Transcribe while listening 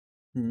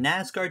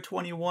NASCAR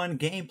 21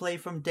 gameplay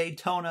from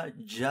Daytona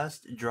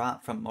just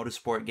dropped from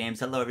Motorsport Games.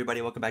 Hello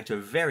everybody, welcome back to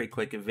a very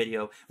quick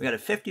video. We got a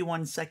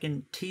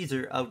 51-second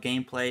teaser of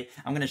gameplay.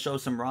 I'm going to show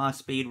some raw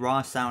speed,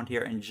 raw sound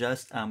here in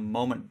just a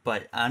moment,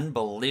 but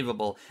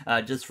unbelievable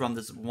just from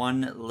this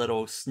one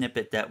little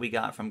snippet that we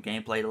got from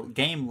gameplay. The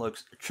game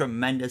looks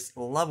tremendous,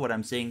 love what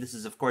I'm seeing. This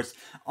is of course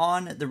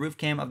on the roof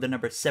cam of the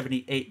number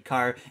 78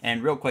 car,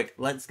 and real quick,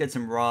 let's get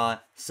some raw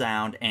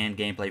sound and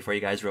gameplay for you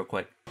guys real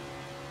quick.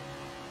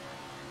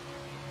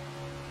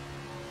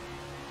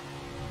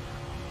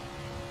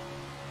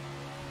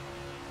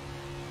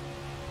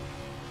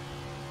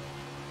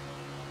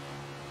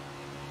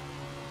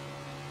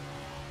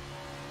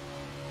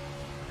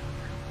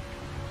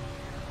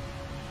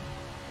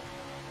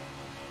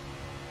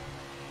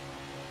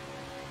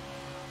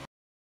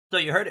 So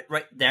you heard it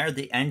right there,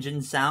 the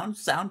engine sound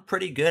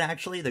pretty good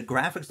actually. The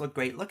graphics look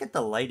great. Look at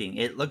the lighting,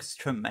 it looks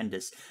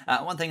tremendous.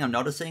 One thing I'm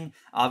noticing,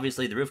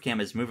 obviously the roof cam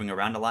is moving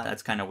around a lot.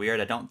 That's kind of weird.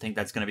 I don't think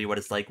that's going to be what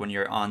it's like when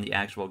you're on the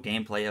actual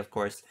gameplay, of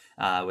course,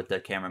 with the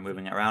camera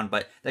moving around.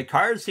 But the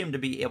cars seem to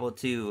be able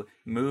to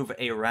move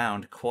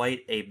around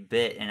quite a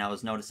bit, and I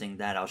was noticing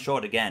that. I'll show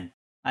it again.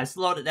 I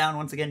slowed it down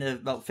once again to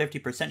about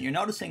 50%. You're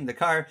noticing the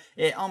car,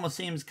 it almost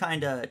seems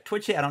kind of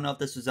twitchy. I don't know if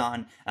this was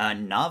on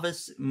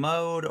novice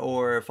mode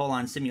or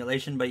full-on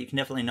simulation, but you can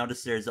definitely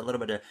notice there's a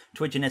little bit of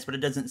twitchiness, but it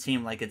doesn't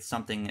seem like it's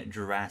something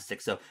drastic,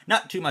 so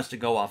not too much to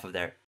go off of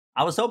there.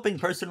 I was hoping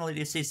personally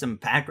to see some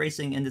pack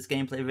racing in this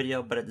gameplay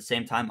video, but at the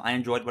same time, I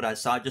enjoyed what I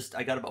saw.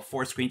 I got about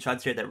 4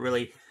 screenshots here that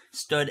really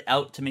stood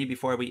out to me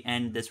before we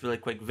end this really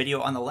quick video.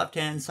 On the left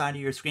hand side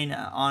of your screen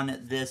on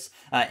this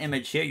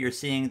image here, you're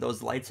seeing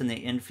those lights in the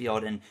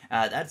infield, and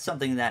that's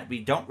something that we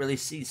don't really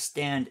see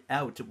stand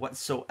out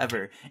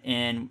whatsoever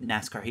in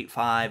NASCAR Heat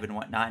 5 and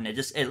whatnot, and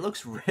it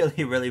looks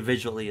really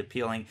visually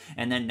appealing.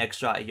 And then next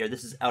shot here,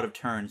 this is out of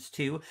turns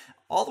 2.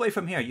 All the way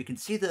from here, you can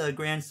see the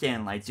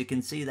grandstand lights. You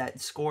can see that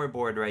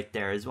scoreboard right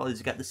there, as well as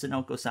you got the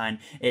Sunoco sign.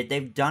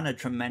 They've done a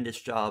tremendous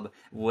job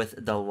with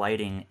the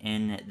lighting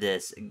in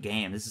this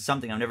game. This is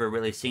something I've never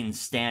really seen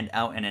stand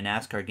out in a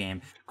NASCAR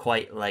game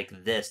quite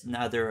like this.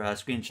 Another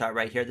screenshot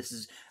right here. This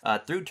is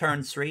through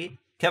turn 3.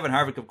 Kevin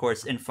Harvick, of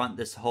course, in front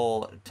this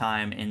whole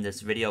time in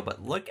this video,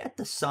 but look at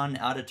the sun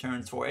out of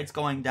turns 4. It's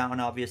going down,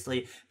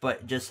 obviously,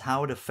 but just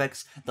how it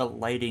affects the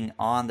lighting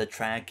on the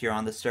track here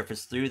on the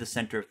surface through the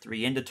center of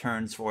 3 into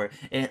turns 4.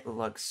 It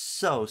looks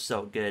so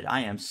good.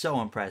 I am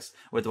so impressed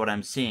with what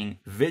I'm seeing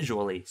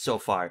visually so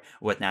far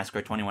with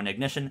NASCAR 21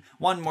 Ignition.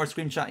 One more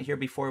screenshot here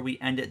before we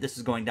end it. This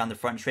is going down the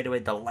front straightaway.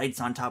 The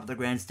lights on top of the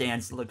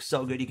grandstands look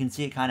so good. You can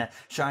see it kind of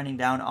shining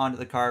down onto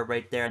the car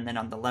right there, and then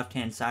on the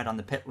left-hand side on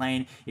the pit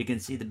lane, you can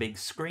see the big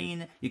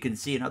screen. You can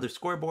see another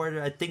scoreboard.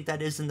 I think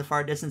that is in the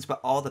far distance, but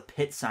all the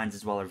pit signs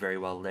as well are very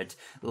well lit.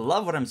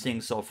 Love what I'm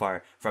seeing so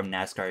far from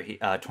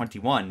NASCAR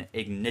 21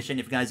 Ignition.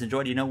 If you guys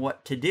enjoyed, you know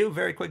what to do.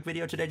 Very quick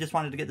video today. Just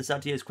wanted to get this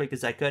out to you as quick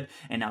as I could,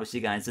 and I'll see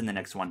you guys in the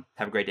next one.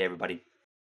 Have a great day, everybody.